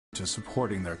to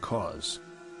supporting their cause.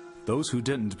 Those who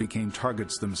didn't became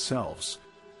targets themselves.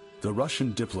 The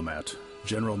Russian diplomat,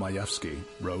 General Maevsky,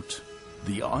 wrote,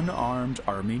 "The unarmed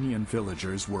Armenian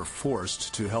villagers were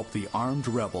forced to help the armed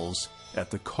rebels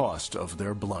at the cost of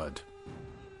their blood."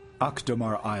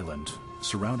 Akdamar Island,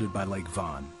 surrounded by Lake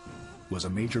Van, was a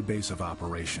major base of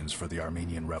operations for the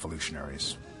Armenian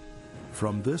revolutionaries.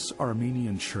 From this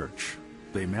Armenian church,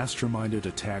 they masterminded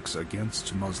attacks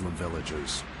against Muslim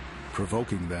villages,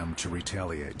 provoking them to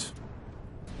retaliate.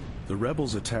 The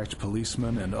rebels attacked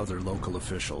policemen and other local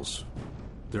officials.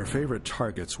 Their favorite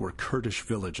targets were Kurdish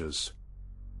villages.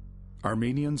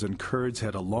 Armenians and Kurds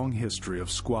had a long history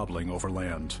of squabbling over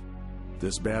land.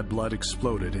 This bad blood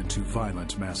exploded into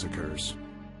violent massacres.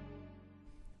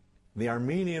 The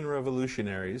Armenian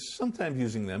revolutionaries, sometimes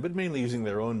using them, but mainly using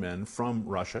their own men from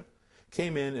Russia,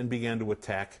 came in and began to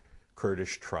attack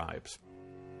Kurdish tribes.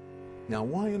 Now,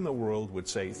 why in the world would,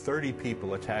 say, 30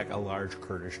 people attack a large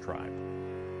Kurdish tribe?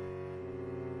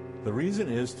 The reason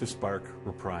is to spark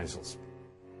reprisals.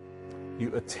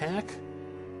 You attack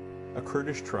a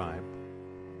Kurdish tribe,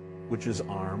 which is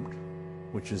armed,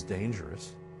 which is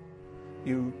dangerous.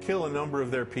 You kill a number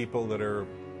of their people that are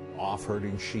off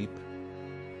herding sheep.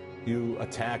 You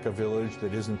attack a village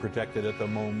that isn't protected at the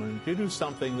moment. You do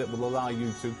something that will allow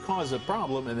you to cause a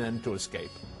problem and then to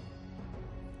escape.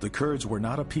 The Kurds were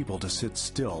not a people to sit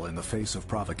still in the face of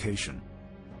provocation.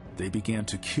 They began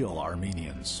to kill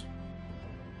Armenians.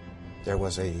 There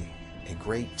was a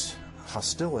great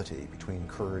hostility between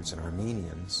Kurds and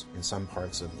Armenians in some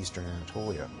parts of eastern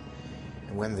Anatolia.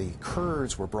 And when the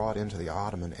Kurds were brought into the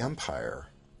Ottoman Empire,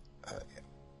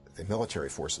 the military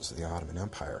forces of the Ottoman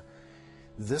Empire,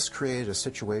 this created a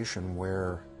situation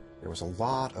where there was a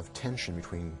lot of tension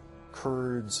between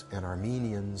Kurds and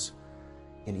Armenians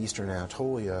in eastern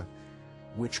Anatolia,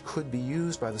 which could be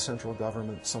used by the central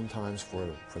government sometimes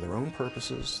for their own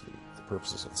purposes, the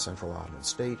purposes of the Central Ottoman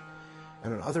state,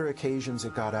 and on other occasions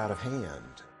it got out of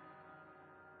hand.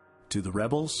 To the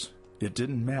rebels, it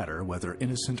didn't matter whether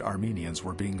innocent Armenians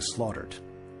were being slaughtered.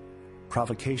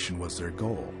 Provocation was their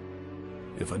goal.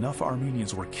 If enough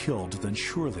Armenians were killed, then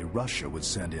surely Russia would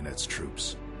send in its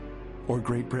troops, or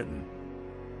Great Britain,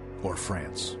 or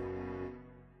France.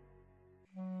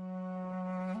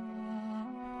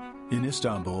 In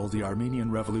Istanbul, the Armenian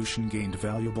Revolution gained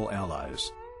valuable allies,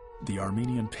 the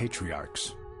Armenian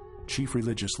patriarchs, chief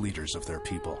religious leaders of their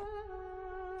people.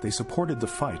 They supported the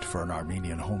fight for an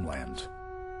Armenian homeland.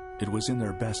 It was in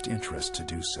their best interest to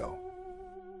do so.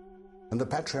 And the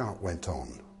patriarch went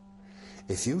on,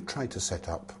 if you try to set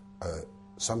up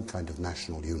some kind of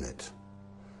national unit,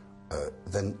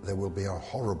 then there will be a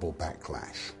horrible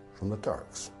backlash from the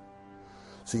Turks.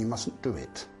 So you mustn't do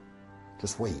it.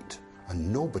 Just wait,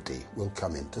 and nobody will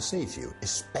come in to save you,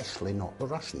 especially not the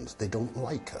Russians. They don't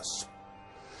like us.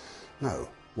 Now,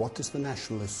 what is the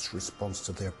nationalists' response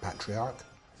to their patriarch?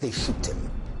 They shoot him.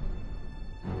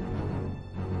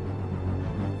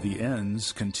 The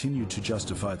ends continued to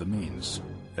justify the means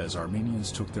as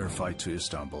Armenians took their fight to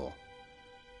Istanbul.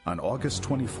 On August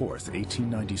 24,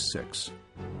 1896,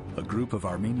 a group of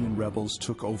Armenian rebels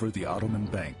took over the Ottoman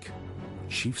Bank,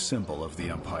 chief symbol of the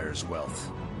empire's wealth.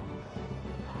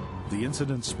 The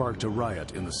incident sparked a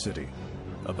riot in the city.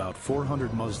 About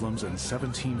 400 Muslims and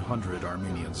 1,700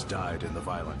 Armenians died in the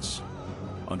violence.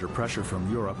 Under pressure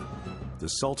from Europe, the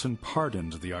Sultan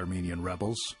pardoned the Armenian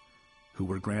rebels, who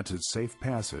were granted safe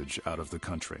passage out of the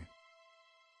country.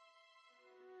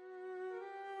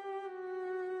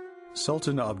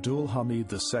 Sultan Abdul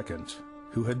Hamid II,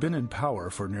 who had been in power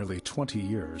for nearly 20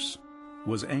 years,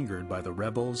 was angered by the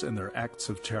rebels and their acts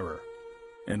of terror,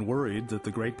 and worried that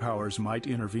the great powers might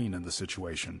intervene in the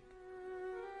situation.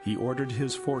 He ordered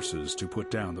his forces to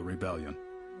put down the rebellion.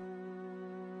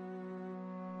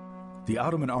 The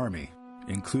Ottoman army,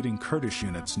 including Kurdish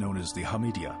units known as the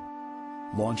Hamidiya,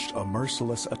 launched a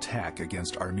merciless attack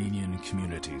against Armenian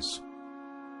communities.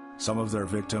 Some of their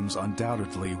victims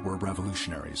undoubtedly were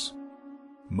revolutionaries.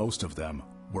 Most of them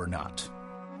were not.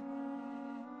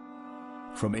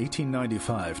 From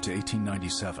 1895 to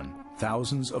 1897,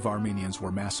 thousands of Armenians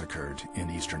were massacred in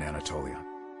eastern Anatolia.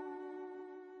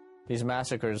 These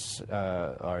massacres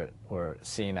were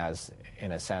seen as,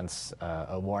 in a sense,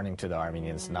 a warning to the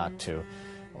Armenians not to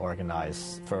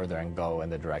organize further and go in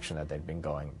the direction that they'd been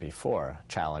going before,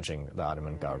 challenging the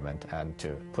Ottoman government, and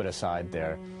to put aside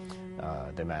their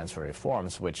demands for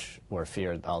reforms, which were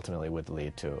feared ultimately would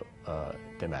lead to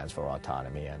demands for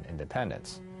autonomy and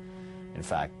independence. In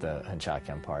fact, the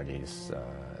Hunchakian Party's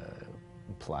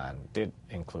plan did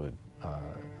include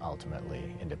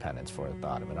ultimately independence for the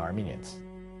Ottoman Armenians.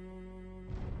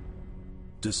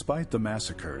 Despite the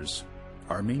massacres,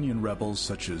 Armenian rebels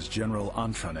such as General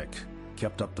Antranik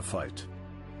kept up the fight.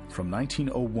 From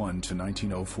 1901 to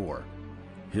 1904,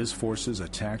 his forces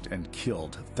attacked and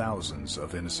killed thousands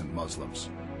of innocent Muslims.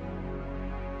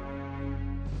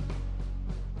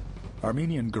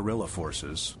 Armenian guerrilla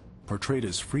forces, portrayed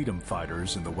as freedom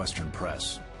fighters in the Western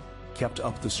press, kept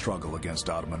up the struggle against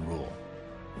Ottoman rule.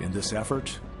 In this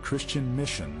effort, Christian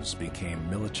missions became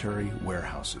military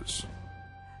warehouses.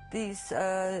 These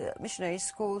missionary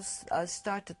schools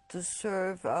started to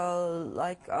serve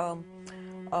like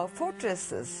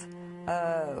fortresses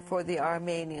for the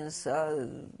Armenians.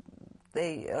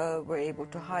 They were able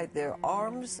to hide their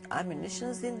arms,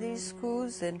 ammunitions in these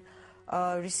schools, and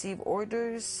receive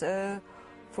orders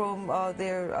from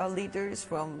their leaders,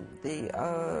 from the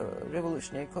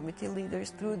Revolutionary Committee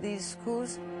leaders through these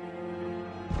schools.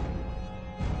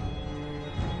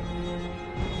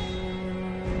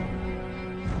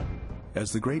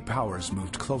 As the great powers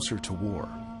moved closer to war,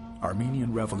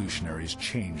 Armenian revolutionaries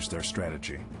changed their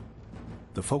strategy.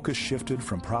 The focus shifted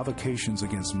from provocations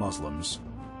against Muslims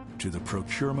to the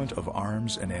procurement of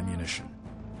arms and ammunition.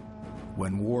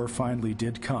 When war finally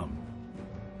did come,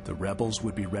 the rebels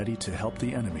would be ready to help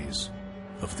the enemies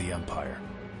of the empire.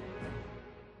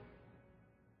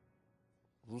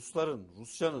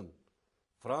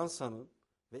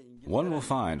 One will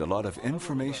find a lot of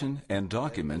information and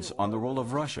documents on the role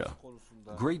of Russia,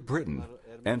 Great Britain,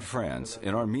 and France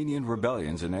in Armenian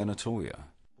rebellions in Anatolia.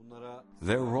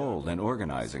 Their role in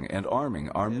organizing and arming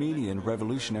Armenian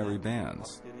revolutionary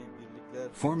bands,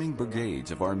 forming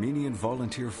brigades of Armenian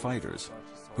volunteer fighters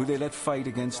who they let fight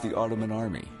against the Ottoman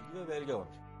army.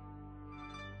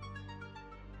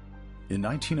 In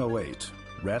 1908,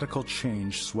 radical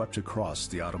change swept across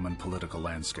the Ottoman political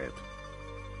landscape.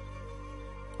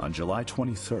 On July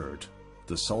 23rd,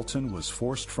 the Sultan was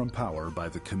forced from power by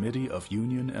the Committee of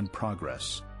Union and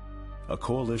Progress, a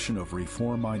coalition of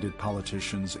reform-minded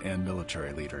politicians and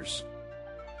military leaders.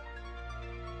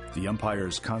 The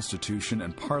empire's constitution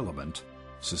and parliament,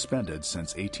 suspended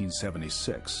since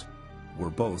 1876, were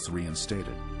both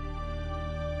reinstated.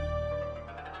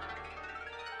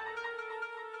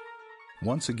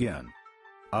 Once again,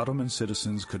 Ottoman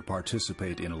citizens could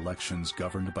participate in elections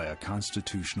governed by a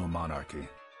constitutional monarchy.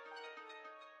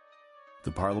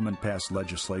 The parliament passed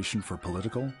legislation for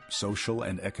political, social,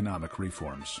 and economic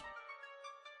reforms.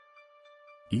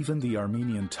 Even the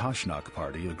Armenian Tashnak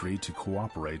party agreed to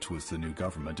cooperate with the new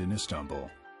government in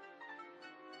Istanbul.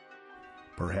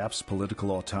 Perhaps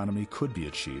political autonomy could be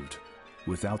achieved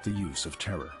without the use of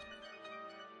terror.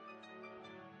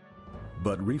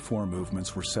 But reform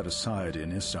movements were set aside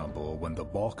in Istanbul when the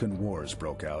Balkan Wars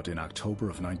broke out in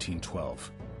October of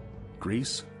 1912.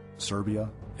 Greece, Serbia,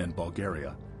 and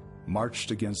Bulgaria marched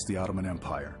against the Ottoman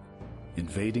Empire,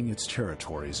 invading its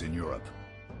territories in Europe.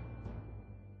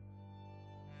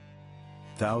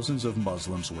 Thousands of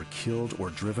Muslims were killed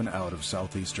or driven out of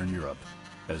southeastern Europe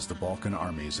as the Balkan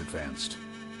armies advanced.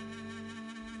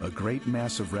 A great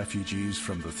mass of refugees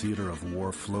from the theater of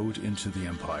war flowed into the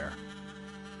empire.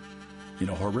 In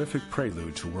a horrific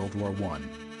prelude to World War I,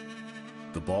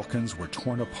 the Balkans were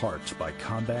torn apart by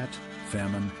combat,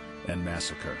 famine, and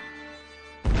massacre.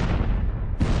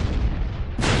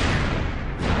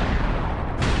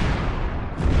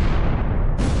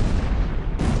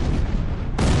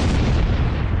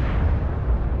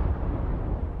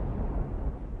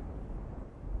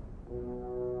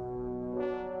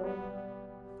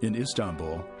 In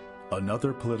Istanbul,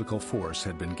 another political force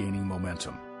had been gaining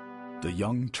momentum, the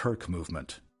Young Turk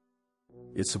movement.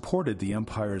 It supported the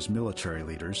empire's military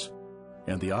leaders,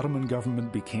 and the Ottoman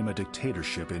government became a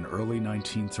dictatorship in early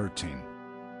 1913,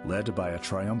 led by a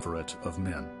triumvirate of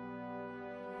men.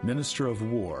 Minister of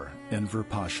War, Enver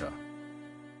Pasha.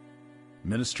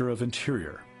 Minister of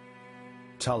Interior,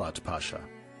 Talat Pasha.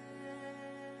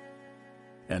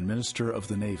 And Minister of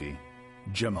the Navy,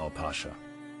 Cemal Pasha.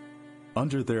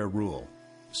 Under their rule,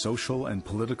 social and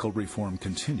political reform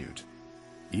continued,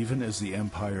 even as the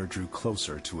empire drew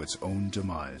closer to its own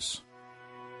demise.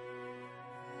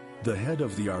 The head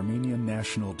of the Armenian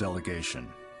national delegation,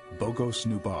 Bogos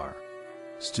Nubar,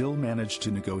 still managed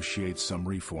to negotiate some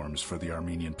reforms for the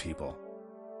Armenian people.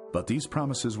 But these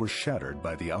promises were shattered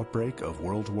by the outbreak of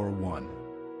World War I.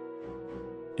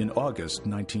 In August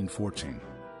 1914,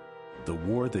 the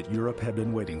war that Europe had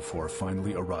been waiting for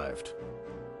finally arrived.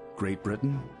 Great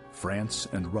Britain, France,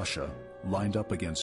 and Russia lined up against